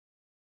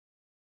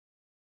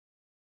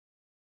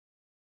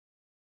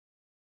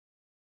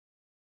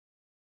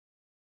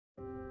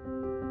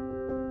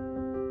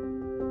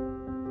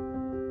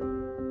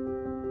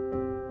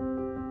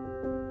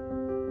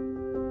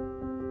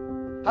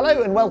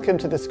Hello and welcome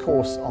to this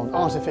course on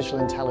Artificial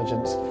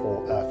Intelligence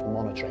for Earth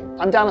Monitoring.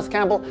 I'm Dallas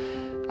Campbell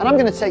and I'm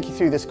going to take you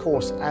through this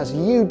course as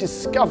you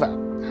discover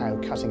how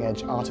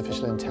cutting-edge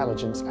artificial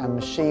intelligence and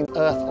machine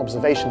Earth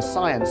observation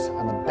science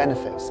and the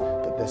benefits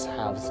that this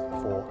has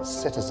for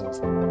citizens.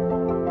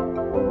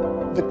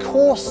 The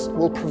course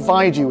will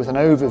provide you with an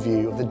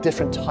overview of the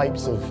different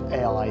types of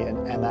AI and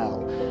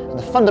ML and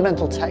the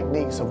fundamental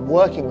techniques of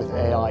working with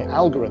AI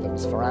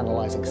algorithms for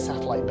analysing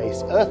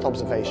satellite-based Earth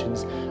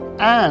observations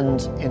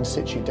and in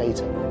situ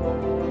data.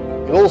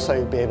 You'll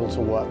also be able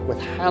to work with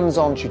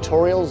hands-on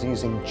tutorials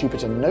using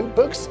Jupyter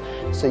notebooks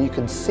so you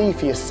can see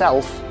for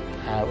yourself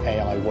how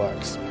AI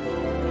works.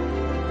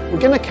 We're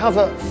going to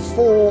cover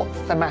 4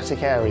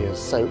 thematic areas,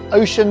 so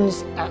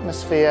oceans,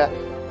 atmosphere,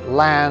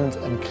 land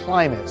and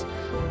climate.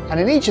 And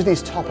in each of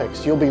these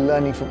topics you'll be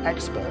learning from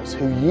experts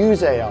who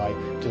use AI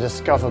to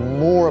discover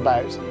more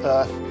about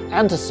Earth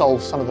and to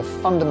solve some of the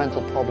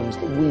fundamental problems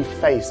that we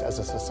face as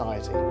a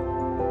society.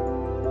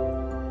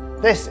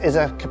 This is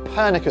a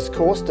Copernicus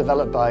course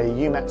developed by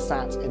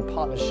EUMETSAT in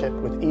partnership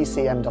with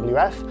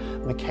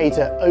ECMWF,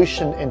 Mercator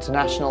Ocean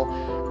International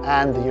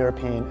and the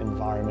European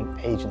Environment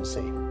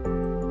Agency.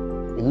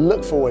 We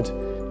look forward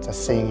to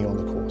seeing you on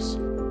the course.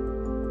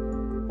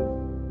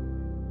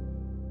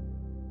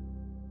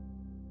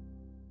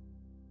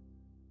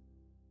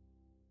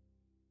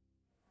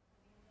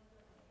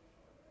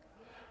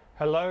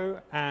 Hello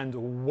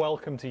and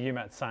welcome to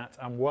EUMETSAT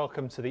and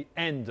welcome to the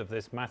end of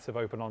this massive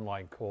open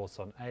online course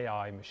on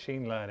AI,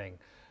 machine learning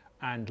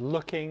and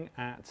looking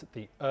at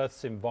the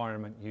Earth's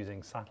environment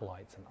using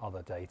satellites and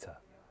other data.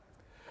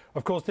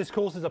 Of course, this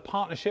course is a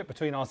partnership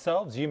between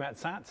ourselves,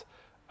 EUMETSAT,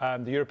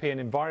 the European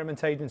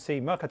Environment Agency,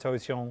 Mercator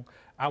Ocean,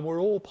 and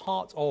we're all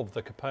part of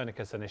the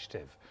Copernicus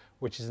Initiative,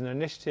 which is an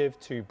initiative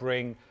to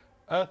bring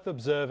Earth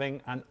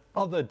observing and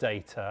other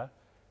data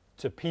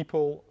to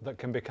people that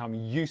can become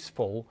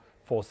useful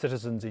for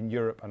citizens in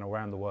Europe and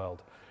around the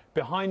world.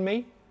 Behind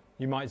me,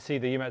 you might see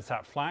the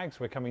EUMETSAT flags.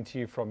 We're coming to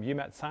you from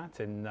EUMETSAT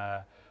in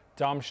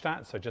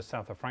Darmstadt, so just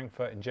south of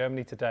Frankfurt in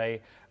Germany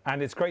today.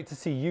 And it's great to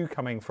see you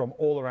coming from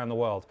all around the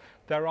world.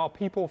 There are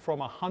people from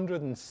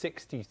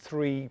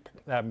 163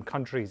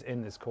 countries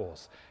in this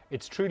course.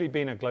 It's truly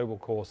been a global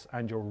course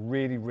and you're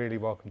really, really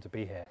welcome to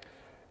be here.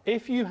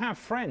 If you have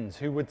friends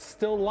who would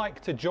still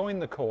like to join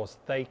the course,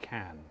 they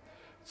can.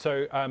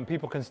 So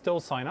people can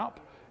still sign up.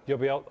 You'll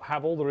be able to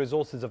have all the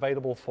resources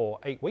available for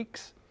 8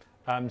 weeks,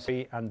 and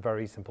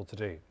very simple to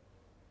do.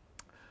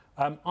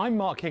 I'm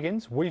Mark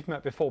Higgins. We've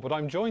met before, but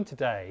I'm joined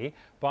today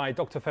by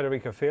Dr.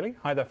 Federico Fili.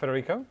 Hi there,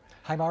 Federico.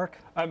 Hi, Mark.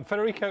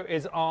 Federico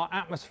is our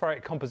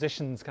atmospheric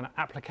compositions kind of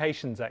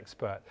applications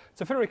expert.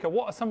 So Federico,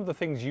 what are some of the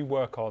things you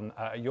work on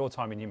at your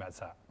time in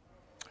EUMETSAT?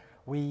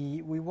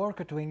 We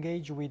work to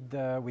engage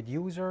with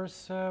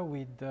users,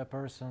 with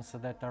persons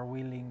that are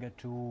willing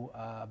to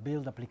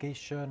build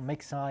application,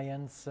 make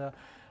science,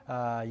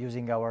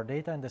 using our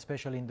data, and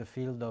especially in the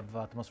field of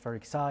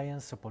atmospheric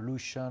science,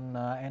 pollution,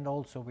 and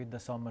also with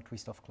some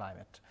twist of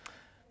climate.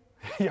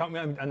 Yeah,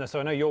 and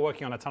so I know you're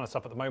working on a ton of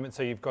stuff at the moment,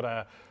 so you've got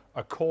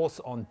a course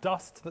on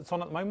dust that's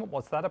on at the moment.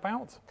 What's that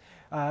about?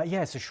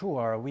 Yes,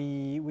 sure.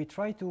 We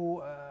try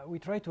to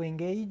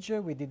engage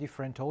with the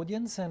different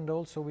audience, and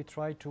also we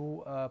try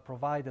to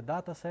provide the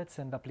data sets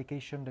and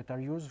applications that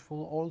are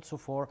useful also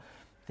for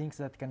things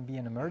that can be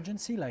an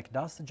emergency, like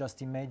dust.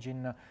 Just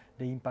imagine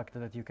the impact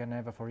that you can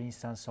have, for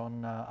instance,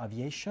 on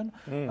aviation.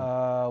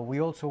 We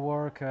also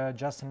work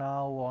just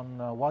now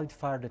on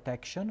wildfire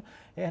detection,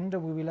 and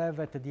we will have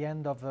at the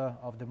end of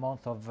the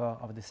month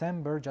of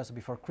December, just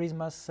before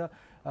Christmas,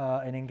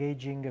 an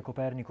engaging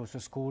Copernicus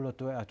school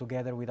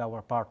together with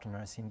our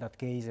partners, in that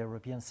case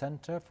European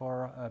Centre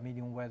for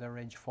Medium Weather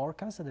Range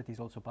Forecast, that is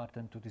also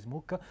partner to this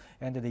MOOC,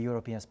 and the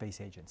European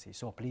Space Agency.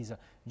 So please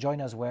join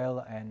us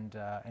well and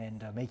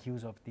make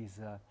use of these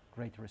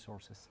great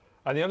resources.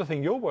 And the other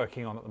thing you're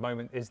working on at the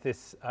moment is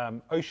this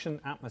ocean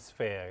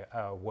atmosphere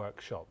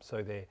workshop.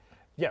 So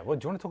well,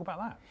 do you want to talk about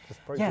that?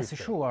 Yes,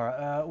 briefly.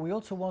 Sure. We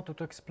also wanted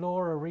to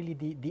explore really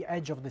the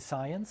edge of the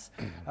science.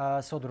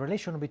 So the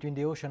relation between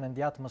the ocean and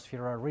the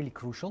atmosphere are really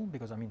crucial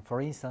because, I mean,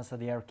 for instance,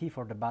 they are key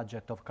for the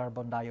budget of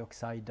carbon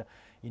dioxide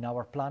in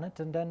our planet.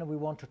 And then we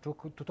want to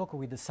talk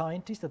with the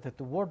scientists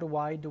that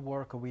worldwide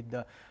work with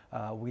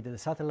the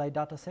satellite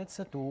data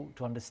sets to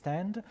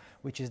understand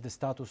which is the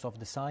status of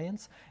the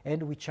science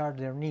and which are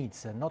their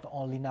needs, not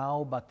only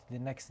now but the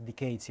next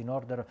decades, in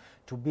order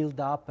to build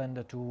up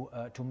and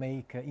to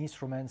make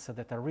instruments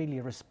that are really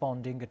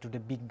responding to the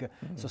big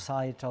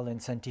societal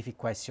and scientific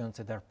questions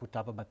that are put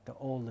up, but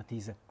all that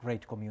is a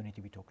great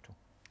community we talk to.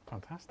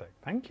 Fantastic,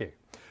 thank you.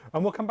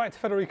 And we'll come back to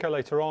Federico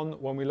later on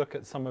when we look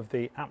at some of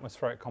the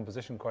atmospheric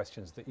composition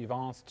questions that you've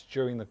asked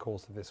during the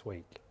course of this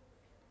week.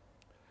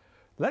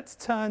 Let's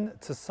turn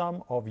to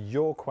some of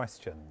your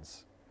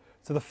questions.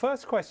 So the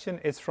first question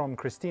is from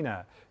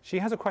Christina. She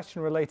has a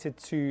question related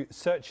to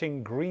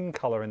searching green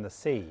colour in the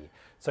sea.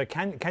 So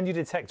can you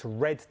detect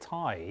red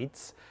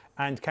tides,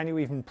 and can you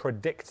even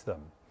predict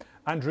them?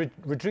 And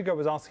Rodrigo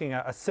was asking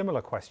a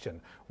similar question.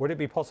 Would it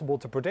be possible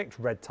to predict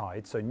red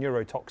tides, so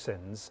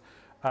neurotoxins,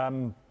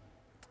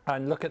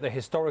 and look at the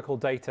historical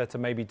data to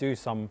maybe do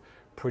some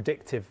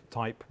predictive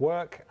type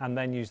work, and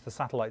then use the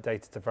satellite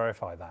data to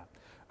verify that.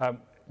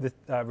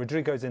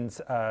 Rodrigo's in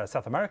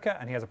South America,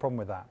 and he has a problem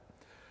with that.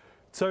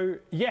 So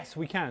yes,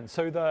 we can.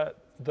 So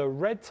the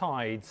red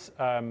tides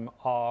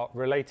are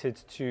related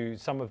to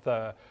some of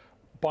the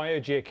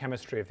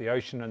biogeochemistry of the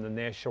ocean and the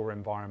nearshore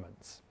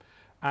environments.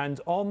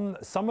 And on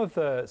some of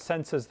the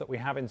sensors that we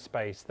have in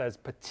space, there's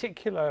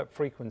particular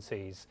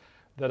frequencies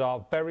that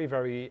are very,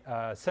 very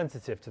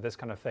sensitive to this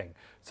kind of thing.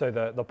 So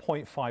the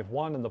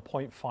 0.51 and the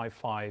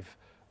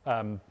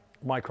 0.55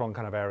 micron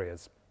kind of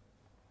areas.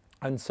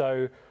 And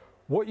so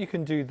what you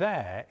can do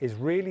there is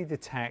really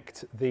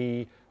detect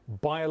the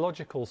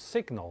biological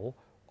signal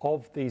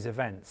of these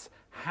events.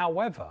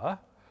 However,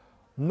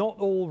 not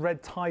all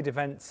red tide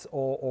events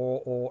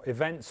or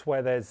events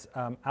where there's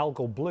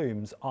algal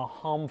blooms are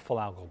harmful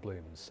algal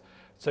blooms.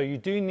 So you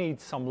do need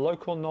some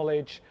local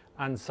knowledge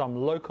and some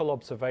local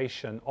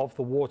observation of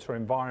the water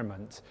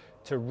environment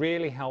to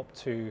really help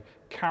to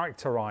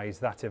characterize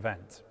that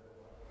event.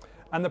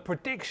 And the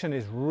prediction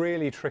is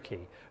really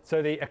tricky.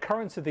 So the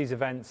occurrence of these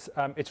events,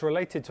 it's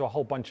related to a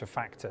whole bunch of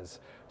factors.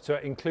 So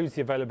it includes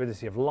the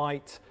availability of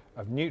light,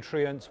 of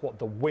nutrients, what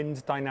the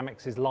wind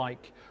dynamics is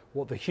like,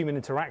 what the human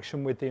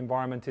interaction with the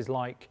environment is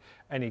like,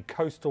 any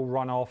coastal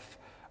runoff,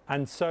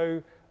 and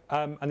so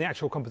and the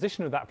actual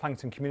composition of that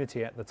plankton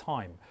community at the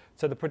time.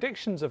 So the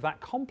predictions of that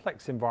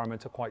complex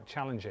environment are quite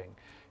challenging.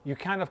 You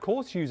can, of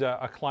course, use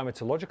a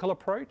climatological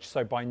approach.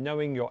 So by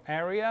knowing your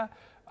area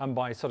and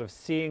by sort of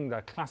seeing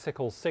the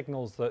classical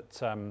signals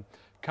that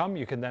come,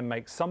 you can then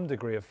make some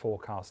degree of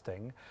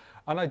forecasting.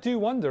 And I do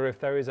wonder if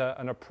there is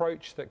an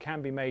approach that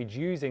can be made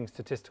using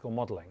statistical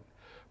modeling.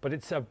 But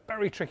it's a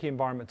very tricky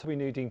environment to be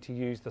needing to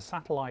use the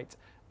satellite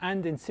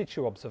and in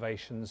situ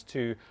observations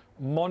to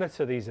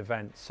monitor these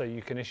events so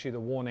you can issue the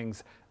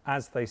warnings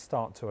as they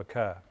start to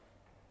occur.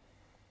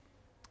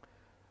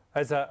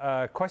 There's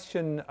a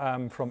question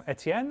from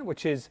Etienne,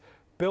 which is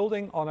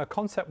building on a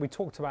concept we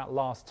talked about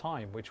last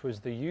time, which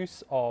was the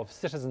use of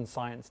citizen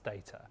science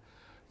data.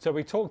 So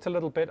we talked a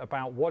little bit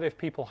about what if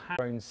people have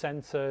their own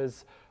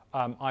sensors,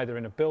 either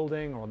in a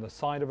building or on the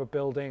side of a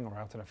building or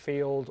out in a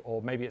field,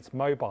 or maybe it's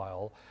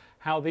mobile,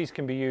 how these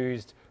can be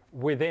used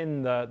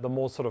within the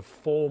more sort of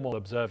formal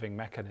observing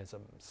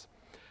mechanisms.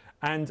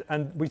 And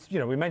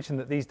we mentioned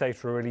that these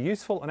data are really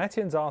useful, and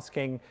Etienne's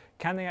asking,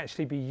 can they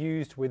actually be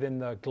used within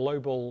the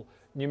global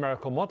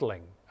numerical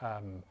modeling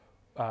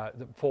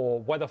for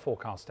weather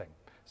forecasting?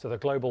 So the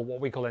global, what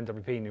we call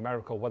NWP,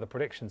 numerical weather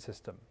prediction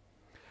system.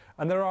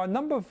 And there are a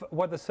number of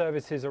weather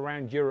services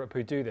around Europe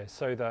who do this.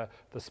 So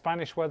the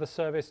Spanish Weather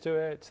Service do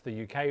it,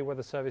 the UK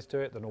Weather Service do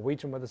it, the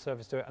Norwegian Weather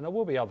Service do it, and there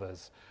will be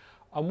others.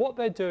 And what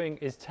they're doing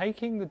is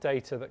taking the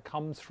data that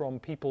comes from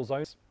people's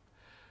own,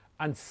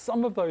 and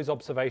some of those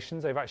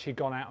observations, they've actually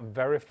gone out and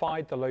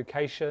verified the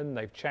location,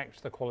 they've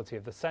checked the quality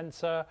of the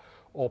sensor,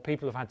 or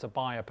people have had to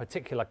buy a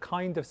particular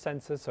kind of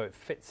sensor so it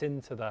fits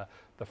into the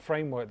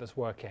framework that's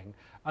working.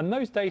 And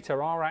those data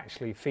are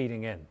actually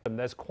feeding in. And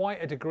there's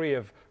quite a degree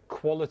of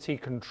quality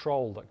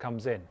control that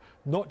comes in,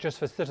 not just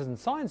for citizen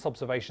science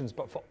observations,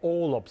 but for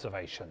all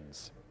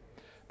observations.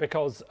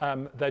 Because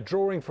they're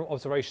drawing from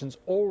observations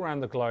all around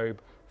the globe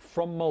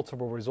from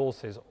multiple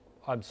resources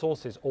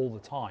sources all the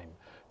time.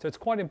 So it's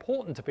quite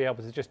important to be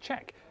able to just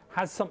check,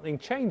 has something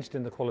changed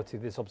in the quality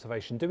of this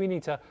observation? Do we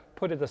need to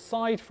put it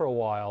aside for a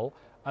while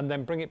and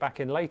then bring it back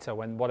in later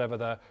when whatever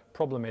the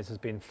problem is has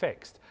been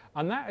fixed?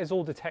 And that is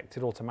all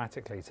detected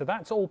automatically. So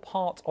that's all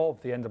part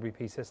of the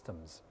NWP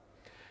systems.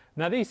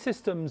 Now these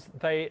systems,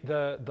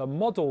 the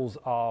models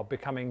are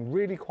becoming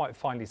really quite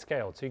finely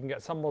scaled. So you can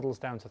get some models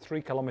down to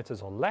 3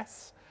 kilometers or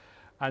less.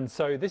 And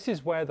so this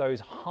is where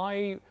those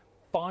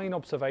fine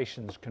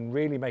observations can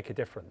really make a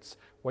difference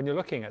when you're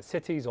looking at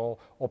cities or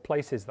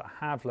places that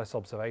have less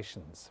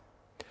observations.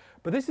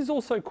 But this is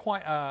also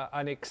quite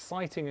an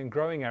exciting and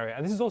growing area.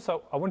 And this is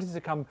also, I wanted to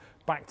come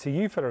back to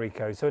you,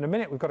 Federico. So in a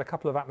minute, we've got a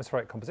couple of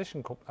atmospheric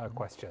composition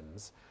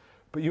questions.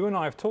 But you and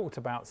I have talked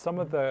about some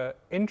of the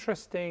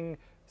interesting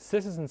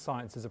citizen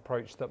sciences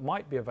approach that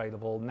might be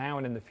available now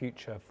and in the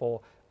future for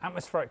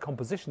atmospheric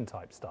composition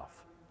type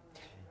stuff.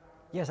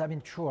 Yes, I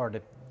mean, sure.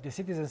 The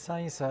citizen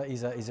science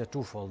is a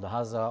twofold. It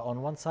has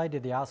on one side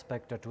the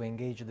aspect to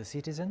engage the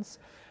citizens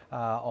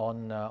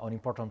on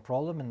important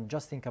problem, and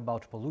just think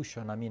about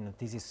pollution. I mean,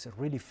 this is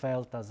really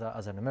felt as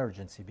an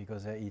emergency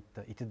because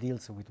it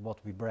deals with what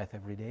we breathe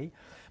every day.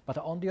 But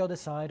on the other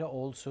side,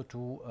 also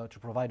to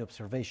provide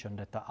observation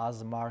that,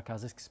 as Mark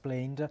has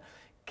explained,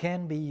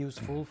 can be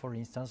useful, for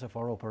instance,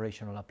 for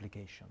operational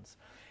applications.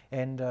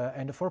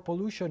 And for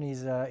pollution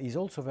is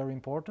also very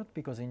important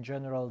because in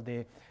general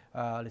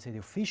let's say the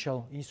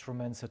official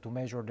instruments to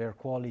measure their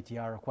quality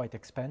are quite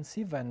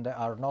expensive and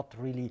are not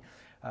really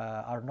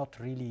are not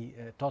really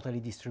totally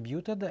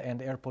distributed,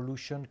 and air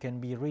pollution can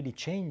be really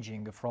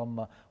changing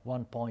from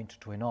one point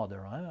to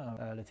another.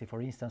 Let's say,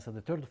 for instance, at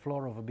the third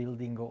floor of a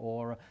building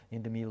or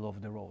in the middle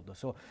of the road.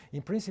 So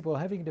in principle,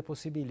 having the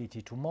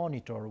possibility to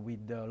monitor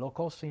with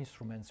low-cost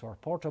instruments or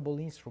portable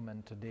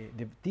instrument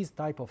this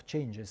type of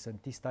changes and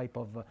this type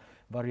of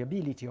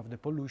variability of the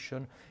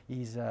pollution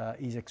is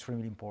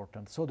extremely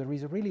important. So there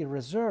is really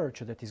research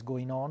that is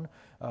going on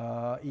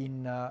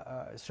in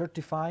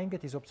certifying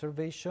this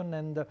observation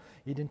and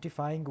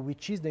identifying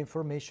which is the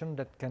information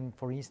that can,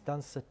 for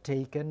instance,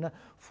 taken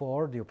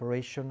for the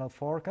operational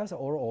forecast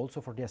or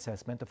also for the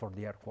assessment for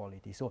the air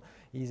quality. So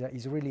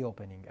is really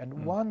opening.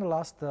 And one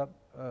last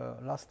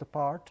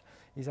part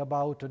is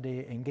about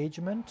the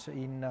engagement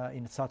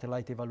in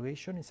satellite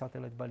evaluation, in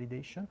satellite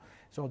validation.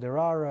 So there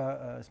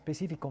are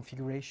specific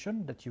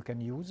configuration that you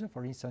can use,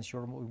 for instance,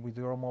 with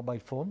your mobile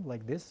phone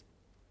like this,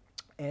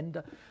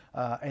 and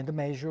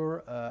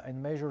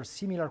measure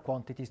similar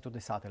quantities to the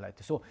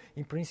satellite. So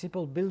in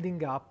principle,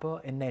 building up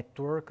a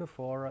network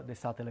for the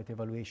satellite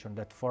evaluation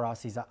that for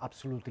us is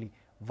absolutely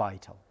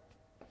vital.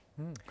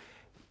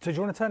 So do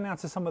you want to turn now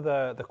to some of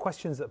the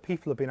questions that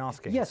people have been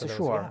asking? Yes,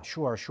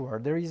 sure.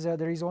 There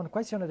is one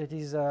question that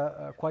is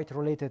quite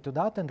related to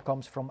that and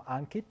comes from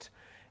Ankit.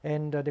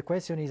 And the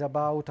question is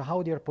about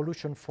how the air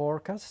pollution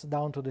forecasts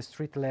down to the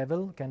street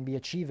level can be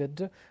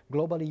achieved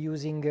globally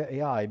using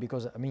AI,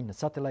 because I mean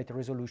satellite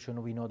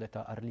resolution we know that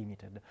are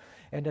limited.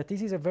 And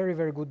this is a very,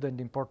 very good and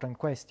important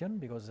question,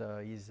 because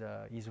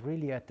is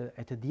really at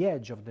the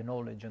edge of the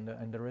knowledge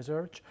and the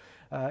research.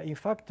 In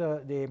fact,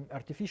 the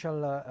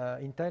artificial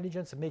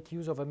intelligence make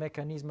use of a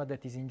mechanism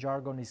that is in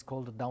jargon is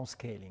called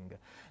downscaling.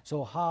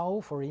 So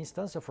how, for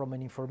instance, from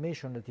an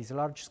information that is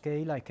large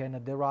scale, I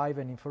can derive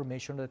an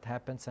information that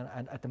happens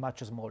at a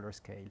much smaller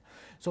scale.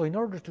 So in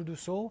order to do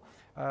so,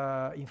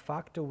 in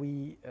fact,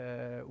 we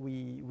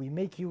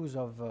make use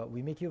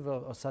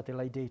of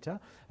satellite data.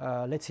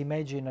 Let's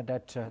imagine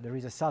that there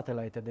is a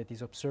satellite that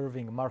is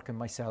observing Mark and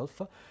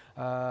myself.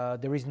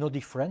 There is no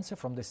difference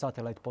from the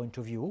satellite point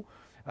of view.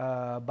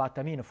 But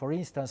I mean, for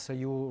instance,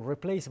 you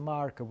replace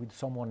Mark with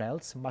someone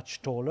else,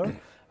 much taller,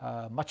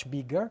 much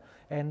bigger,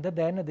 and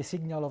then the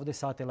signal of the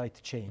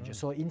satellite changes.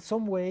 So in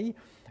some way,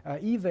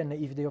 even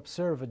if they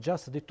observe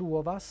just the two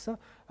of us,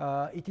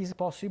 it is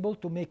possible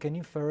to make an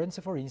inference,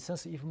 for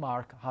instance, if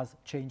Mark has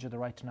changed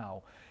right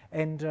now.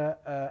 And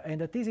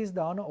this is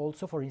done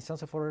also, for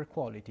instance, for air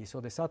quality. So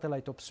the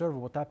satellite observes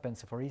what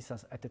happens, for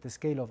instance, at the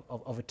scale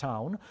of a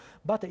town.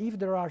 But if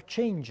there are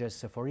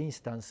changes, for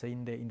instance,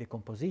 in the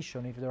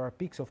composition, if there are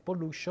peaks of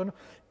pollution,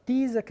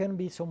 these can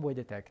be some way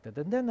detected.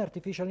 And then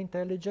artificial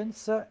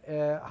intelligence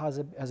has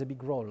a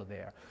big role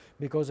there,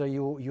 because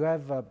you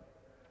have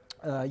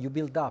you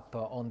build up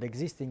on the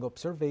existing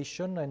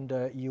observation, and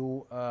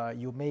you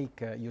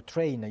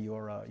train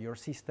your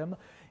system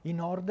in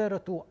order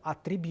to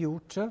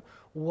attribute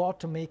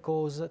what may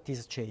cause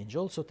this change,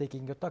 also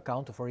taking into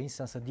account, for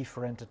instance, a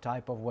different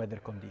type of weather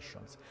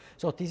conditions.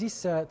 So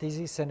this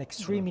is an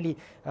extremely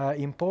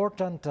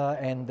important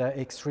and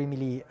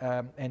extremely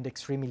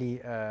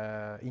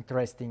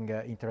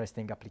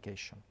interesting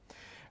application.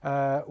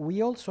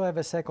 We also have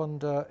a second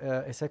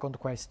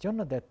question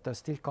that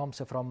still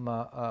comes from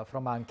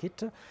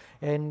Ankit,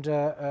 and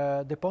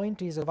the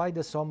point is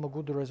provide some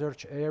good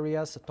research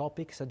areas,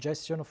 topic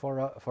suggestion for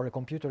a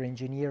computer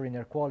engineer in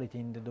air quality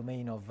in the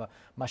domain of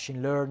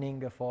machine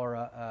learning for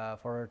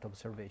Earth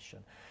observation.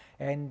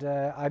 And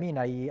I mean,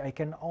 I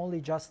can only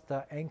just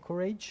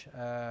encourage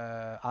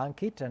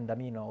Ankit and I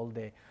mean all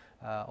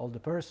the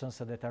persons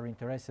that are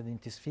interested in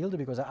this field,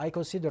 because I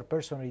consider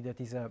personally that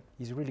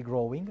is really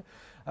growing,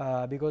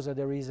 because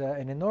there is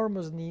an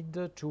enormous need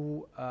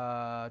to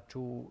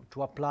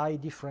apply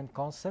different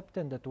concepts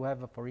and to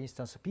have, for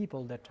instance,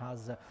 people that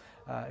has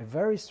a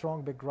very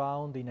strong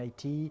background in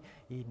IT,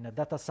 in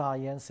data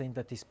science, and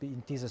that is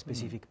in this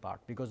specific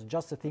part. Because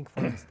just to think,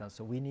 for instance,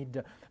 we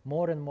need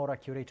more and more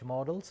accurate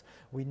models,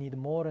 we need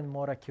more and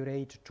more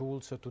accurate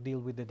tools to deal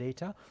with the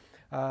data.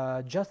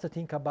 Just to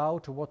think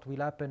about what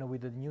will happen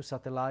with the new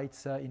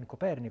satellites in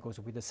Copernicus,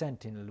 with the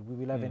Sentinel. We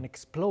will have an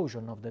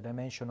explosion of the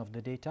dimension of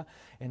the data,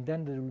 and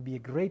then there will be a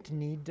great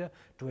need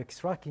to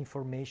extract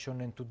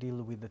information and to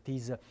deal with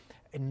these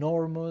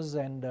enormous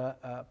and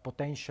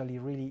potentially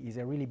is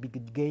a really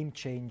big game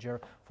changer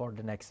for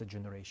the next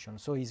generation.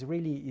 So it's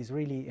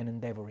really an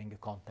endeavoring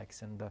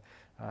context, and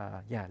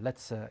yeah,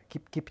 let's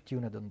keep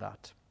tuned on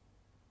that.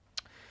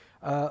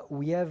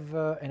 We have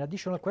an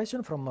additional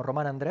question from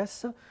Roman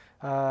Andres.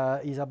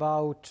 Is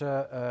about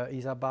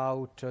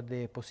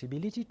the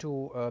possibility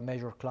to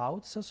measure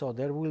clouds. So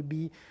there will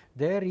be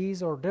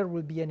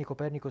any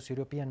Copernicus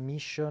European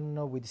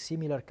mission with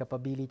similar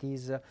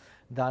capabilities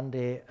than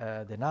the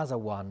NASA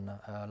one,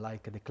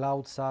 like the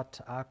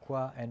CloudSat,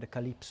 Aqua, and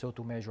Calypso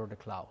to measure the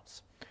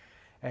clouds.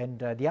 And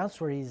the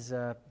answer is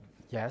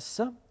yes.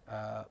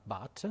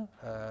 but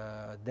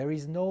there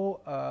is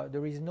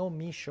no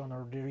mission,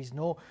 or there is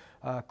no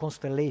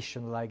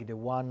constellation like the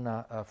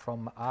one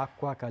from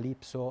Aqua,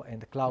 Calypso,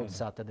 and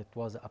CloudSat that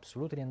was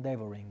absolutely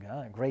endeavoring,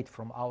 great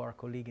from our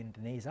colleague in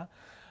the NASA,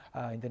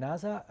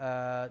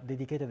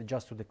 dedicated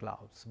just to the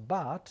clouds.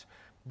 But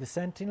the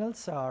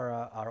sentinels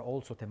are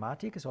also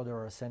thematic, so there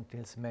are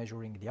sentinels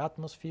measuring the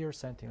atmosphere,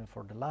 sentinel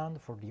for the land,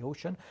 for the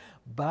ocean,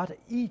 but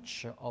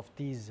each of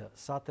these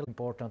satellites is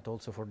important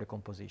also for the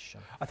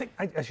composition. I think,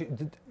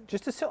 actually,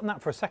 just to sit on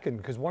that for a second,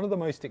 because one of the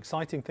most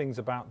exciting things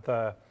about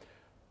that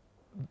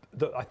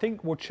I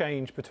think will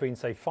change between,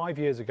 say, 5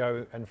 years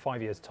ago and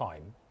 5 years'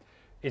 time,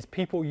 is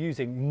people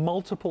using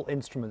multiple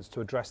instruments to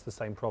address the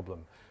same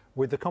problem.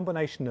 With the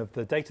combination of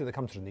the data that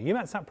comes from the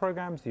EUMETSAT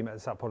programs, the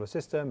EUMETSAT Polar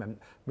System, and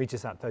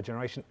METEOSAT third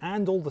generation,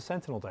 and all the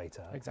Sentinel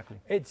data. Exactly.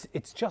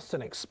 It's just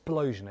an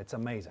explosion. It's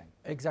amazing.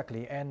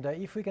 Exactly. And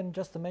if we can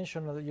just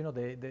mention, you know,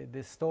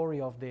 the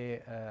story of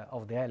the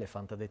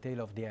elephant, the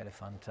tail of the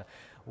elephant,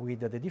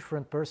 with the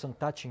different person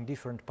touching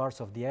different parts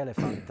of the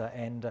elephant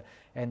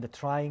and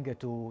trying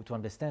to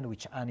understand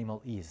which animal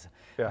is.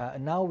 Yeah.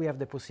 Now we have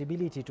the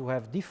possibility to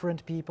have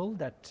different people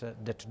that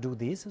do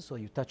this. So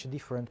you touch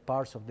different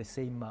parts of the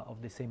same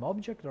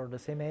object or the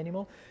same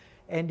animal,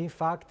 and in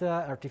fact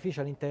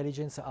artificial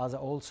intelligence has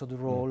also the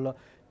role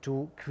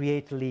to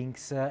create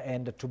links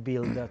and to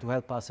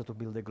help us to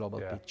build a global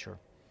picture.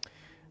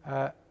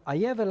 I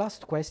have a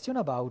last question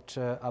about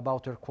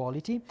air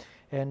quality,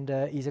 and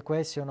is a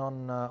question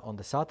on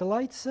the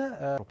satellites.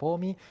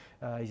 Propomi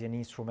is an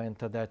instrument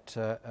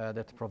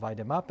that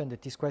provide a map, and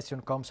this question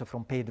comes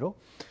from Pedro.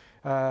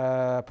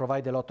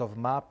 Provide a lot of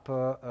map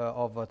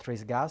of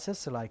trace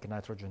gases like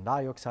nitrogen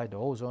dioxide,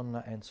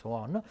 ozone, and so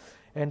on.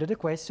 And the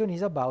question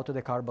is about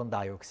the carbon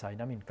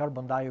dioxide. I mean,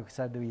 carbon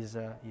dioxide is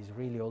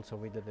really also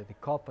with the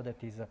COP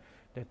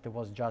that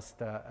was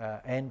just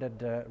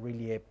ended,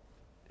 really a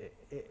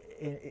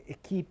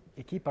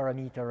key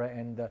parameter,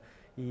 and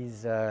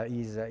is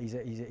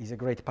a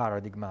great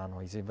paradigm.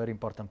 Is a very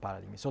important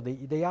paradigm. So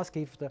they ask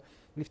if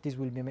this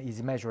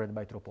is measured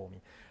by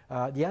Tropomi.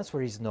 The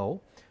answer is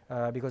no,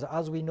 because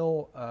as we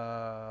know,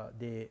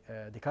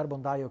 the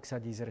carbon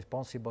dioxide is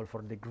responsible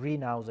for the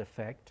greenhouse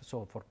effect,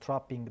 so for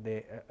trapping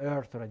the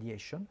Earth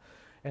radiation.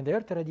 And the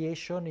Earth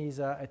radiation is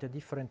at a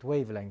different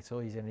wavelength, so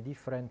is in a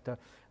different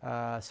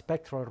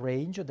spectral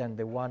range than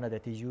the one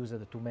that is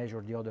used to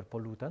measure the other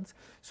pollutants.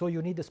 So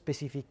you need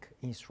specific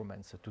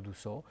instruments to do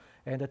so,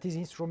 and these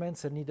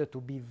instruments need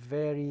to be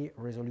very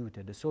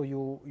resoluted. So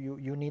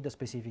you need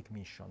specific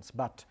missions.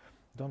 But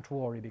don't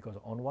worry, because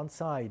on one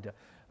side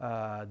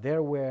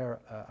there were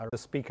the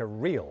speaker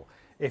real?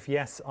 If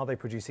yes, are they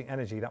producing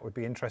energy? That would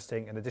be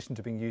interesting, in addition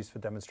to being used for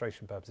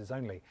demonstration purposes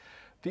only.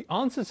 The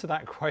answer to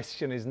that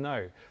question is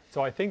no.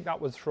 So I think that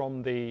was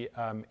from the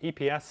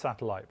EPS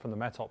satellite, from the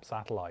METOP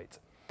satellite,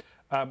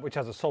 which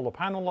has a solar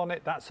panel on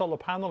it. That solar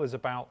panel is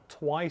about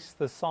twice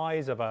the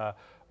size of a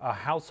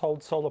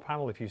household solar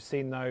panel, if you've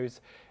seen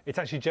those. It's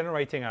actually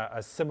generating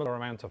a similar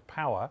amount of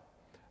power.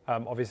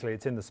 Obviously,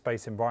 it's in the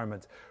space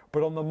environment.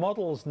 But on the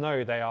models,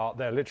 no,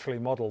 they're literally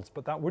models.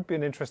 But that would be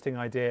an interesting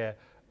idea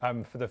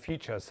for the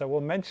future. So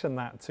we'll mention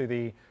that to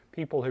the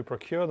people who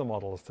procure the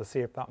models to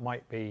see if that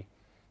might be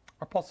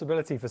a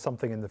possibility for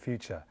something in the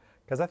future.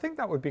 Because I think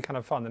that would be kind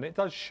of fun. And it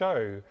does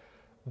show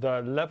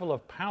the level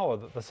of power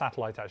that the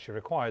satellite actually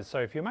requires. So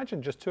if you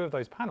imagine just 2 of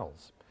those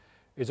panels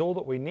is all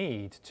that we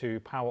need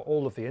to power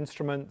all of the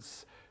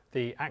instruments,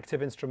 the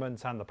active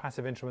instruments and the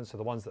passive instruments are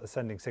the ones that are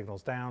sending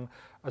signals down,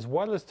 as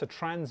well as to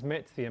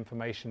transmit the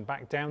information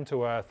back down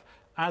to Earth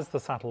as the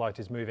satellite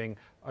is moving,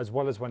 as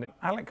well as when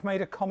Alec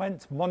made a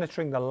comment,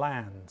 monitoring the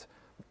land.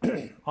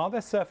 Are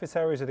there surface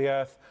areas of the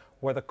Earth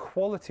where the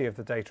quality of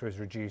the data is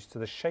reduced to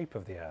the shape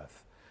of the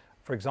Earth?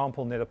 For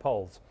example, near the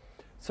poles.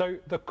 So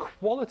the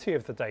quality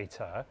of the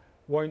data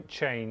won't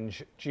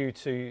change due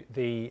to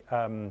the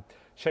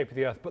shape of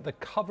the Earth, but the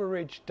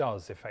coverage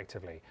does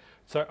effectively.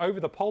 So over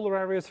the polar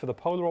areas, for the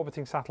polar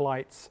orbiting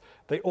satellites,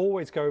 they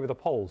always go over the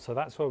poles. So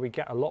that's where we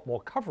get a lot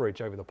more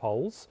coverage over the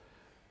poles,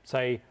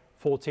 say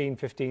 14,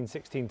 15,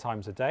 16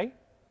 times a day.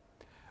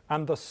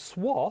 And the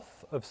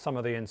swath of some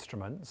of the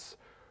instruments,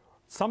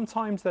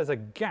 sometimes there's a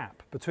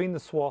gap between the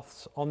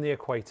swaths on the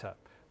equator.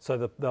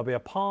 So there'll be a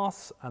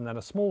pass and then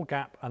a small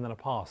gap and then a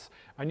pass.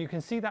 And you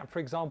can see that, for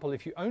example,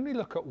 if you only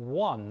look at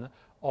one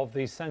of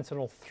these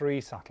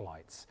Sentinel-3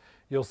 satellites,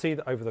 you'll see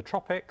that over the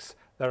tropics,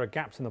 there are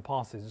gaps in the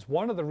passes. It's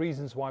one of the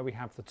reasons why we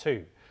have the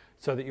 2,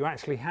 so that you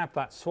actually have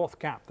that swath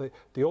gap.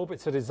 The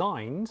orbits are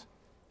designed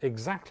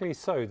exactly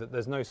so that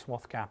there's no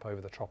swath gap over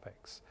the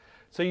tropics.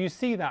 So you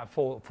see that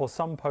for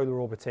some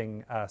polar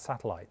orbiting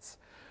satellites.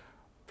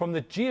 From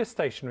the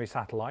geostationary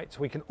satellites,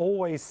 we can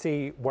always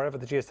see wherever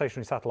the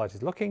geostationary satellite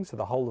is looking, so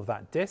the whole of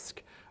that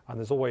disk, and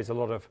there's always a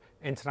lot of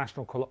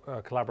international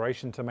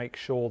collaboration to make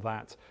sure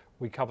that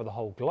we cover the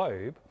whole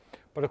globe.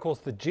 But of course,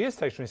 the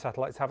geostationary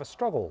satellites have a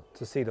struggle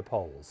to see the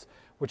poles,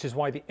 which is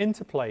why the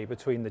interplay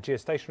between the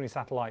geostationary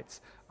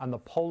satellites and the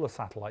polar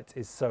satellites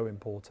is so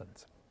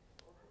important.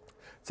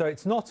 So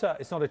it's not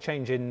a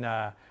change in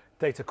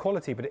data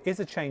quality, but it is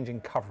a change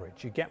in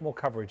coverage. You get more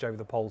coverage over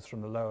the poles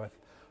from the low Earth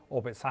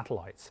orbit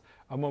satellites.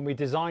 And when we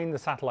design the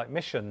satellite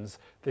missions,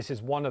 this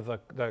is one of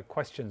the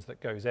questions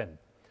that goes in.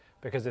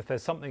 Because if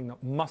there's something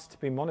that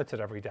must be monitored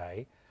every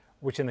day,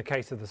 which in the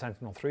case of the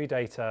Sentinel-3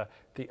 data,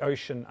 the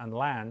ocean and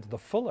land, the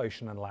full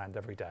ocean and land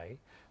every day,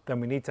 then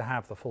we need to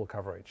have the full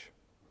coverage.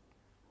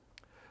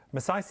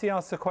 Masaisi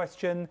asks a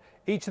question,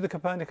 each of the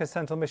Copernicus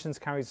Sentinel missions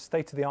carries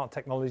state-of-the-art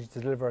technology to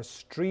deliver a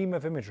stream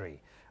of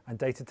imagery and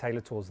data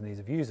tailored towards the needs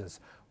of users.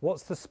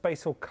 What's the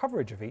spatial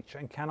coverage of each,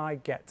 and can I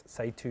get,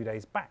 say, 2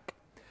 days back?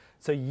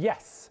 So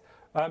yes,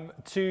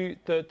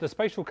 the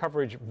spatial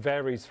coverage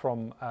varies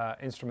from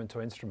instrument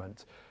to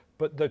instrument,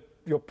 but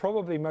you're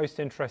probably most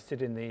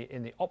interested in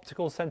the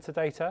optical sensor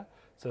data,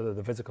 so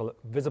the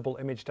visible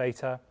image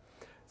data.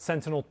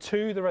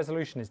 Sentinel-2, the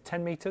resolution is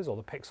 10 meters, or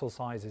the pixel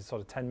size is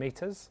sort of 10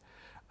 meters.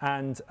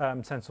 And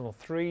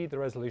Sentinel-3, the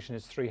resolution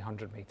is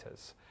 300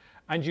 meters.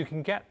 And you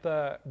can get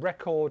the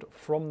record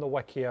from the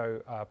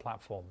Wekio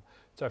platform.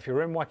 So if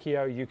you're in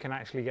Wekio, you can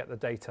actually get the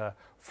data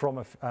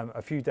from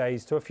a few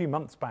days to a few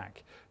months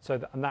back.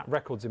 And that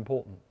record's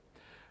important.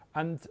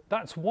 And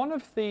that's one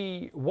of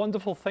the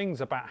wonderful things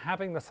about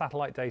having the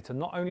satellite data,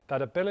 not only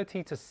that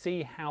ability to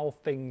see how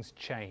things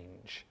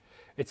change.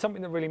 It's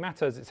something that really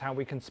matters. It's how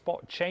we can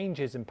spot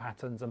changes in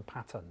patterns and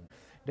patterns.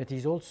 That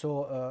is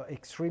also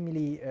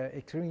extremely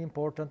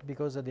important,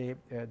 because the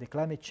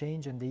climate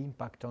change and the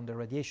impact on the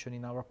radiation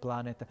in our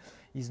planet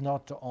is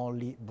not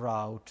only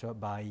brought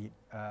by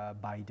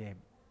the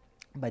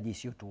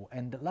CO2.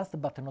 And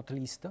last but not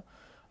least,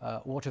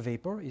 water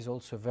vapor is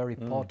also a very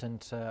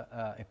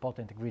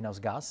potent greenhouse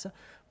gas.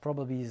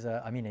 Probably is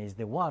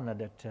the one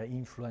that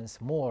influences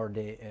more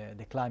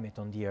the climate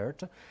on the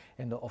Earth.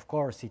 And of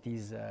course, it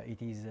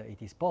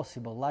is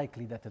possible,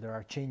 likely, that there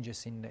are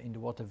changes in the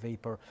water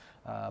vapor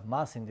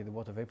mass and the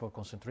water vapor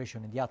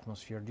concentration in the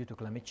atmosphere due to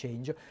climate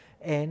change.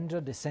 And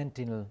the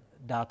Sentinel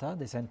data,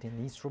 the Sentinel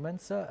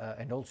instruments,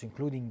 and also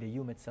including the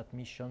EUMETSAT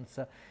missions,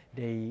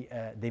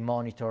 they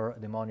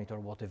monitor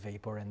water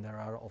vapor. And there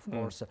are, of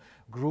course, a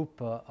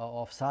group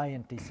of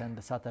scientists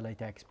and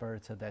satellite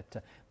experts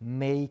that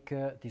make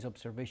this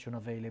observation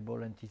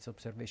available and this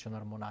observation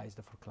harmonized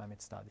for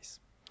climate studies.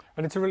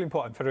 And it's a really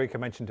important, Federica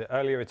mentioned it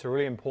earlier, it's a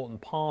really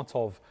important part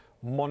of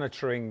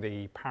monitoring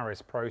the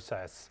Paris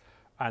process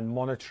and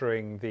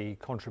monitoring the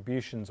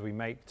contributions we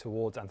make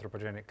towards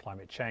anthropogenic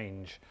climate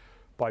change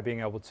by being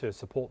able to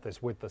support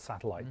this with the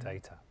satellite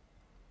data.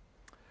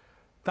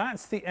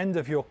 That's the end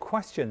of your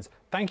questions.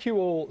 Thank you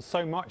all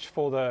so much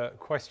for the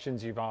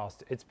questions you've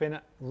asked. It's been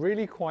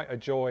really quite a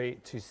joy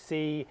to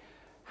see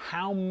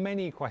how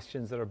many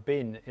questions there have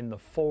been in the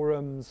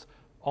forums,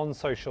 on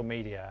social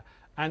media,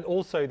 and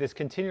also this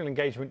continual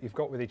engagement you've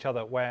got with each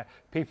other where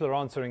people are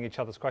answering each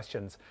other's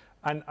questions.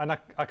 And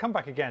I come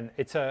back again,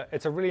 it's a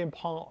really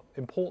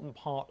important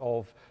part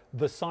of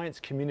the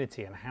science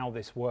community and how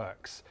this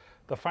works.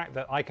 The fact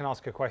that I can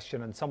ask a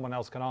question and someone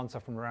else can answer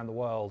from around the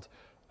world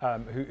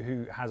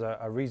who has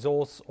a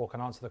resource or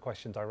can answer the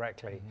question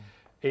directly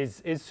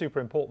is super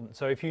important.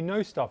 So if you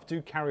know stuff,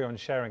 do carry on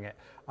sharing it.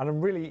 And I'm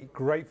really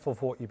grateful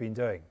for what you've been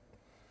doing.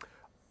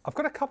 I've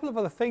got a couple of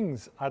other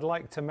things I'd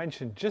like to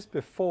mention just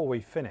before we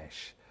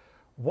finish.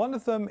 One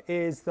of them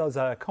is there's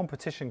a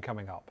competition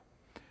coming up.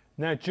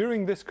 Now,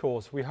 during this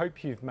course, we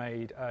hope you've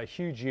made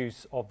huge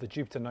use of the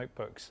Jupyter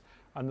notebooks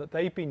and that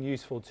they've been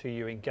useful to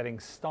you in getting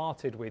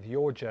started with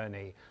your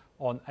journey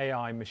on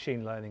AI,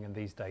 machine learning, and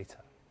these data.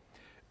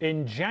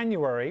 In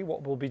January,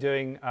 what we'll be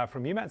doing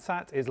from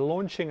EUMETSAT is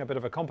launching a bit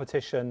of a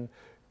competition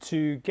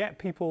to get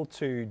people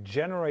to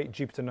generate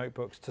Jupyter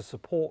notebooks to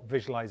support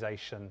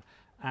visualization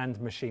and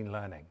machine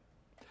learning.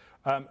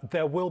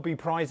 There will be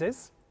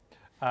prizes,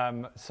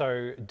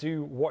 so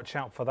do watch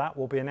out for that.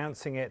 We'll be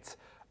announcing it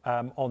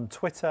on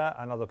Twitter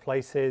and other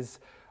places,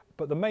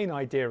 but the main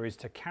idea is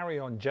to carry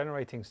on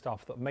generating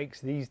stuff that makes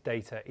these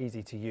data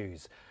easy to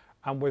use.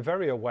 And we're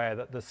very aware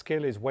that the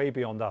skill is way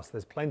beyond us.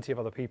 There's plenty of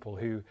other people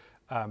who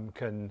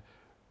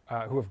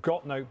who have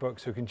got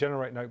notebooks, who can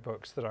generate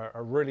notebooks that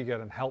are really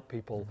good and help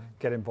people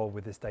get involved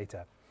with this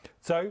data.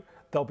 So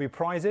there'll be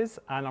prizes,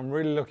 and I'm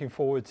really looking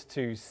forward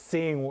to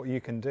seeing what you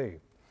can do.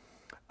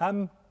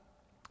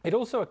 It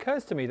also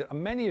occurs to me that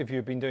many of you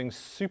have been doing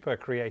super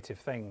creative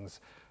things.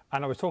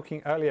 And I was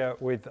talking earlier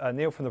with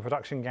Neil from the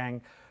production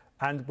gang,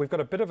 and we've got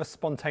a bit of a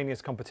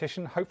spontaneous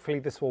competition. Hopefully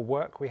this will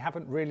work. We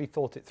haven't really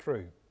thought it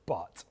through,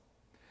 but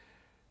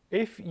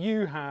if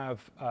you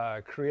have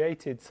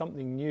created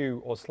something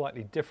new or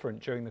slightly different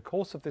during the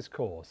course of this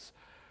course,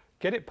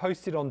 get it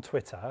posted on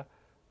Twitter,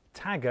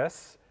 tag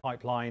us,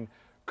 pipeline,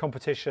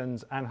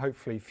 competitions, and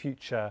hopefully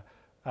future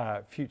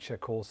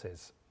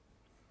courses.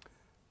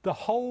 The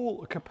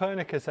whole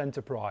Copernicus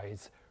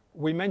enterprise,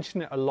 we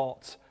mention it a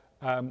lot,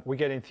 we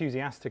get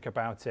enthusiastic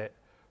about it,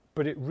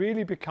 but it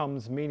really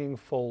becomes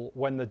meaningful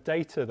when the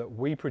data that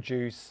we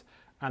produce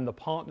and the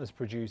partners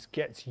produce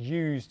gets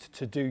used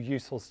to do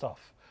useful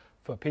stuff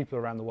for people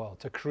around the world,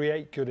 to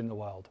create good in the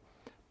world.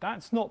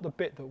 That's not the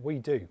bit that we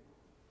do.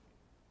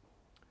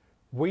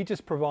 We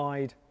just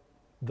provide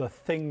the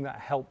thing that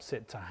helps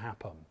it to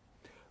happen.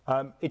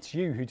 It's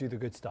you who do the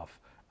good stuff.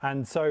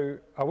 And so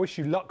I wish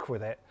you luck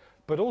with it,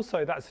 but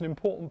also that's an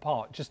important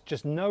part.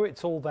 Just know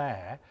it's all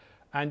there.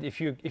 And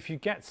if you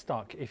get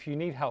stuck, if you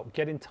need help,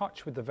 get in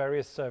touch with the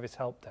various service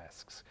help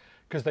desks,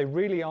 because they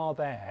really are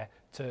there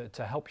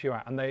to help you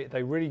out. And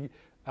they really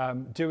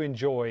do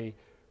enjoy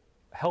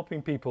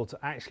helping people to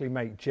actually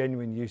make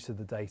genuine use of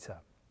the data.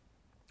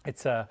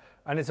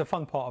 And it's a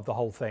fun part of the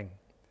whole thing.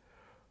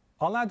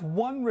 I'll add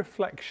one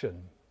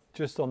reflection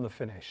just on the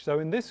finish. So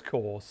in this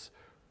course,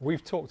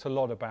 we've talked a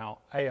lot about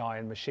AI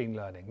and machine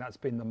learning. That's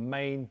been the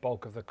main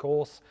bulk of the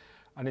course.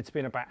 And it's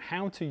been about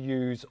how to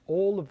use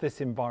all of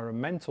this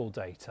environmental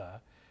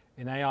data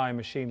in AI and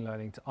machine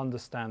learning to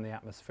understand the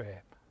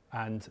atmosphere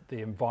and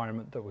the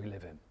environment that we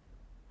live in.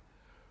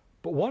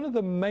 But one of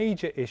the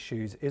major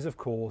issues is, of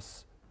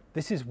course,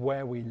 this is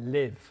where we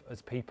live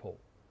as people.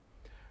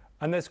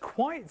 And there's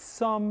quite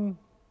some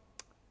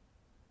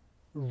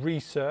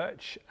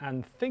research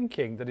and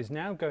thinking that is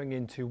now going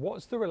into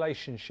what's the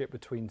relationship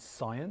between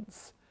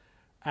science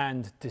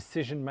and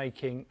decision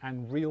making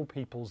and real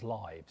people's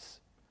lives.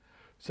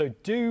 So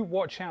do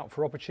watch out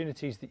for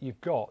opportunities that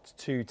you've got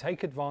to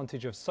take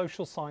advantage of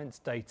social science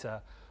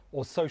data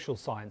or social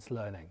science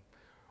learning.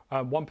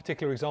 One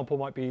particular example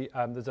might be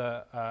there's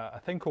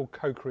a thing called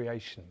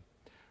co-creation,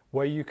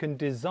 where you can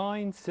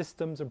design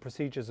systems and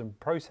procedures and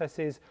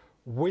processes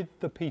with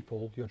the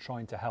people you're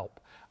trying to help.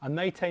 And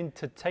they tend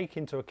to take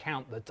into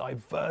account the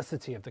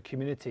diversity of the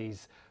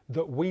communities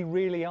that we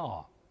really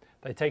are.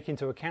 They take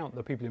into account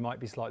the people who might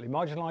be slightly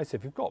marginalised.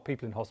 If you've got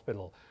people in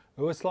hospital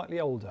who are slightly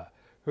older,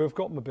 who have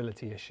got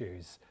mobility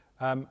issues,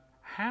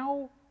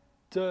 how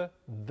do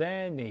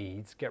their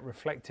needs get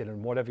reflected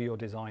in whatever you're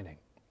designing?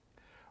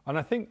 And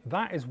I think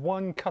that is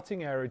one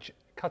cutting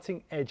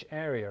edge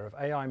area of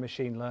AI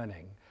machine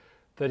learning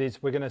that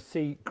is we're going to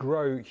see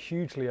grow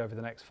hugely over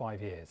the next 5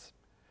 years.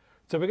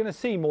 So we're going to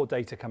see more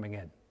data coming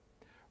in.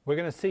 We're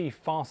going to see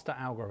faster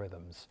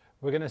algorithms.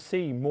 We're going to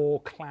see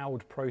more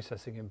cloud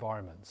processing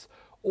environments,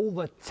 all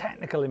the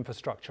technical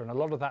infrastructure, and a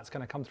lot of that's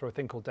going to come through a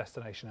thing called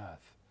Destination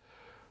Earth.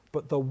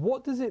 But the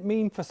what does it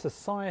mean for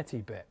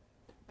society bit,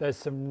 there's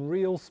some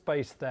real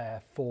space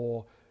there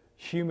for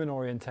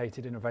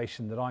human-orientated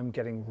innovation that I'm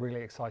getting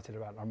really excited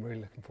about and I'm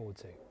really looking forward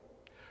to.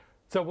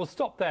 So we'll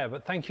stop there,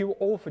 but thank you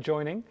all for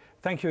joining.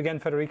 Thank you again,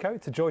 Federico.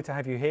 It's a joy to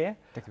have you here.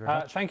 Thank you very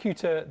much. Thank you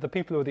to the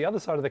people who are the other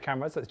side of the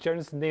cameras. That's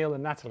Jonas, Neil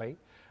and Natalie,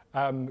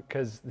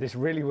 because this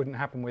really wouldn't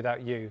happen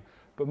without you.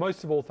 But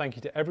most of all, thank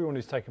you to everyone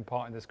who's taken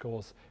part in this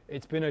course.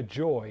 It's been a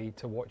joy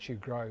to watch you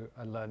grow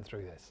and learn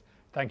through this.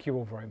 Thank you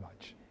all very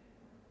much.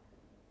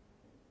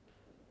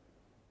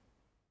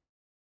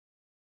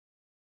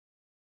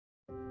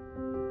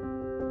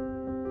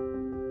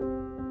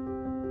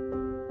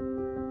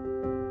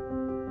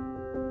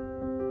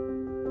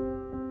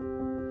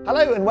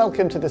 Hello and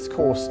welcome to this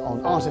course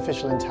on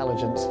artificial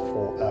intelligence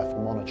for Earth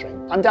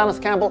monitoring. I'm Dallas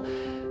Campbell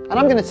and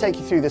I'm going to take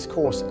you through this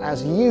course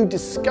as you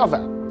discover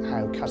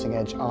how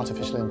cutting-edge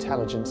artificial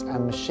intelligence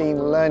and machine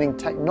learning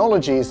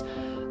technologies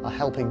are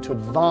helping to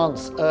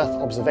advance Earth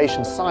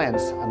observation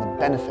science and the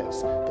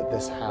benefits that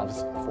this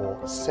has for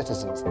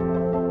citizens.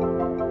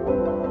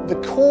 The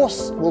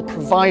course will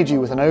provide you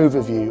with an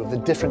overview of the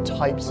different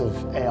types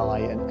of AI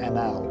and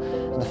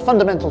ML and the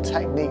fundamental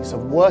techniques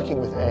of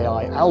working with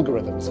AI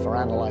algorithms for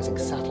analysing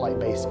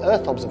satellite-based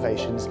Earth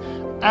observations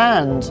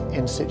and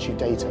in situ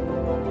data.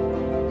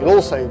 You'll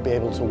also be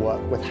able to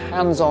work with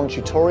hands-on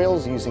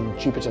tutorials using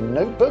Jupyter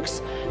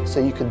notebooks so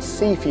you can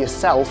see for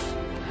yourself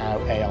how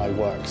AI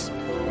works.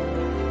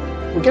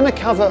 We're going to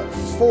cover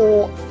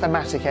 4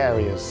 thematic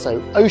areas,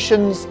 so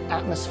oceans,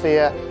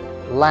 atmosphere,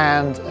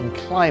 land and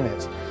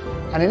climate.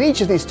 And in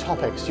each of these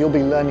topics, you'll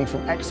be learning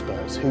from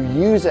experts who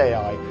use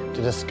AI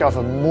to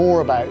discover more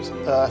about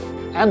Earth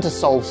and to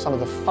solve some of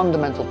the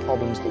fundamental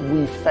problems that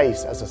we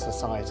face as a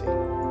society.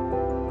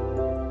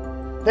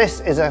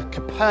 This is a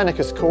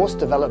Copernicus course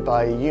developed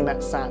by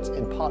EUMETSAT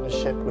in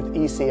partnership with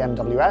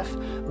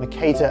ECMWF,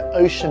 Mercator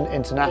Ocean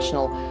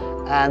International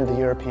and the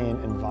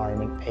European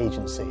Environment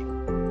Agency.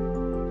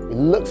 We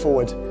look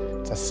forward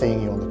to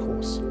seeing you on the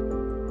course.